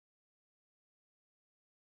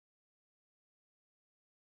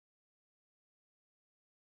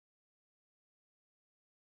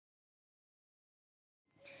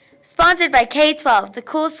Sponsored by K-12, the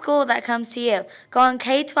cool school that comes to you. Go on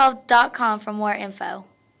k12.com for more info.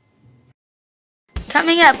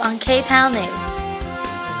 Coming up on KPAL News,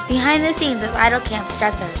 behind the scenes of Idol Camp's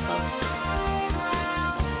dress rehearsal,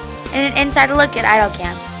 and an inside look at Idol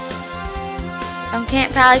Camp. From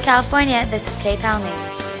Camp Valley, California, this is KPAL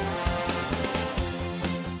News.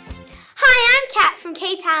 Hi, I'm Kat from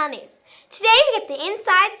KPAL News. Today we get the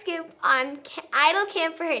inside scoop on Idol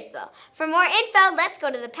Camp rehearsal. For more info, let's go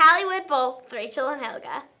to the Pallywood Bowl with Rachel and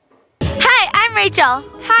Helga. Hi, I'm Rachel.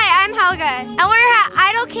 Hi, I'm Helga. And we're at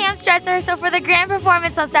Idol Camp's dress rehearsal for the grand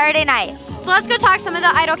performance on Saturday night. So let's go talk to some of the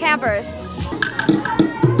Idol campers.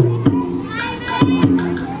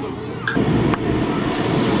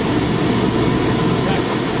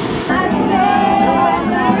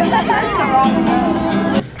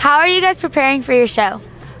 How are you guys preparing for your show?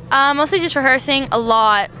 Mostly just rehearsing a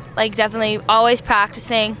lot, like definitely always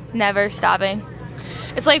practicing, never stopping.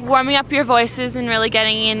 It's like warming up your voices and really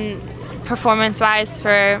getting in performance-wise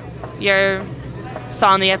for your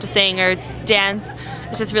song that you have to sing or dance.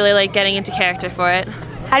 It's just really like getting into character for it.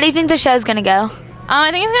 How do you think the show's gonna go?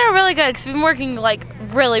 I think it's gonna be really good because we've been working like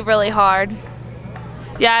really hard.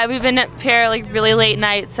 Yeah, we've been up here like really late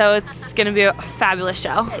night, so it's gonna be a fabulous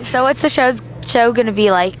show. So what's the show gonna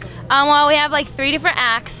be like? Well, we have like 3 different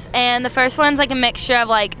acts, and the first one's like a mixture of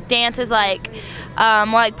like dances, like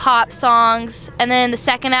more like pop songs, and then the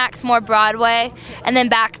second act's more Broadway, and then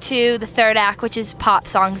back to the third act, which is pop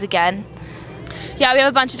songs again. Yeah, we have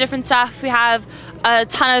a bunch of different stuff. We have a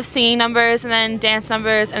ton of singing numbers and then dance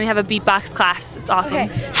numbers, and we have a beatbox class. It's awesome.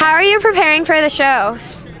 Okay. How are you preparing for the show?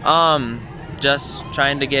 Just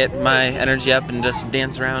trying to get my energy up and just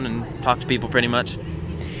dance around and talk to people pretty much.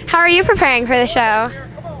 How are you preparing for the show?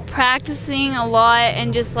 Practicing a lot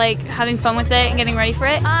and just like having fun with it and getting ready for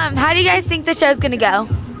it. How do you guys think the show's gonna go?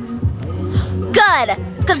 Good.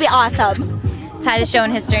 It's gonna be awesome. Tightest show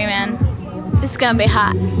in history, man. It's gonna be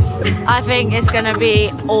hot. I think it's gonna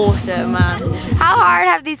be awesome, man. How hard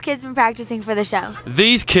have these kids been practicing for the show?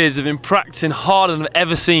 These kids have been practicing harder than I've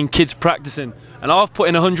ever seen kids practicing. And I've put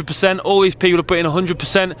in 100%, all these people have put in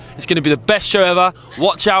 100%. It's gonna be the best show ever.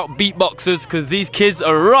 Watch out, beatboxers, because these kids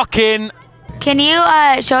are rocking. Can you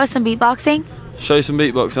show us some beatboxing? Show you some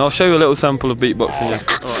beatboxing. I'll show you a little sample of beatboxing. Yeah.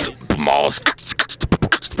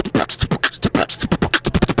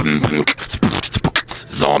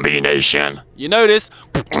 Zombie Nation. You know this.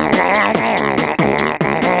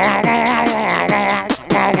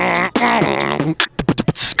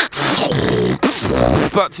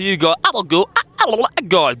 Back to you, guys. I will go.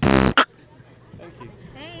 God. Thank you.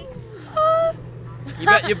 Thanks. You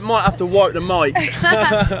bet you might have to wipe the mic.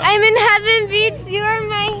 I'm in heaven, Beats. You are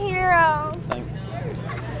my hero. Thanks.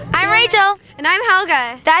 I'm Rachel. And I'm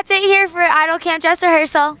Helga. That's it here for Idol Camp dress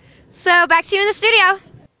rehearsal. So back to you in the studio.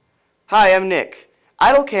 Hi, I'm Nick.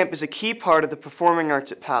 Idol Camp is a key part of the performing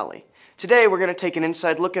arts at Pally. Today we're going to take an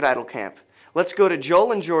inside look at Idol Camp. Let's go to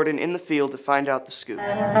Joel and Jordan in the field to find out the scoop.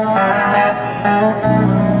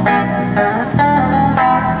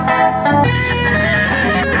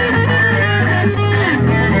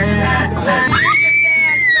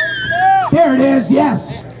 There it is,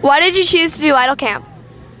 yes. Why did you choose to do Idol Camp?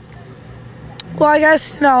 Well, I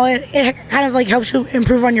guess, it kind of like helps you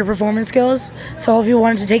improve on your performance skills. So if you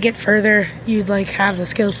wanted to take it further, you'd like have the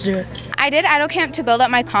skills to do it. I did Idol Camp to build up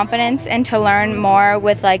my confidence and to learn more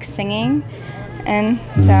with like singing. And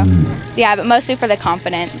so, yeah, but mostly for the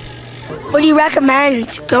confidence. Would you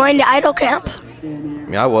recommend going to Idol Camp?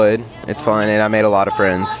 I would. It's fun and I made a lot of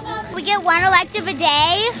friends. We get one elective a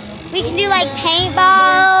day. We can do like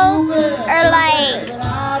paintball or like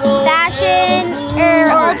fashion or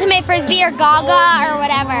ultimate frisbee or gaga or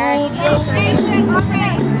whatever.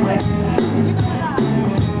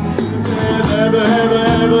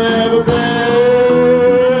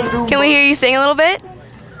 Can we hear you sing a little bit?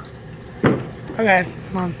 Okay,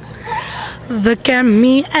 come on. Look at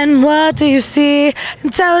me and what do you see?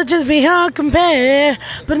 Intelligence beyond compare.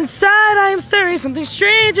 But inside I am stirring, something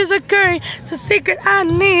strange is occurring. It's a secret I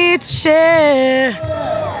need to share.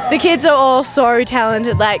 The kids are all so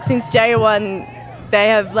talented, like since day one they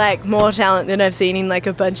have like more talent than I've seen in like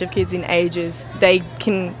a bunch of kids in ages. They're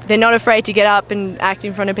not afraid to get up and act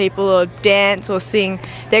in front of people or dance or sing.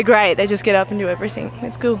 They're great, they just get up and do everything.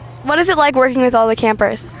 It's cool. What is it like working with all the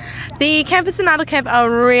campers? The campers in Idol Camp are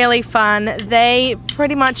really fun. They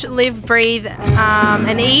pretty much live, breathe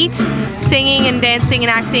and eat singing and dancing and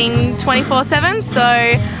acting 24/7, so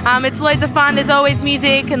it's loads of fun. There's always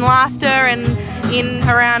music and laughter and in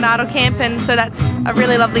around Idol Camp, and so that's a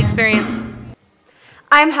really lovely experience.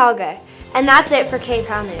 I'm Helga. And that's it for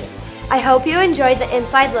KPAL News. I hope you enjoyed the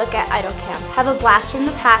inside look at Idol Camp. Have a blast from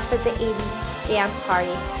the past at the 80s dance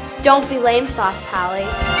party. Don't be lame, Sauce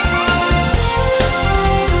Pally.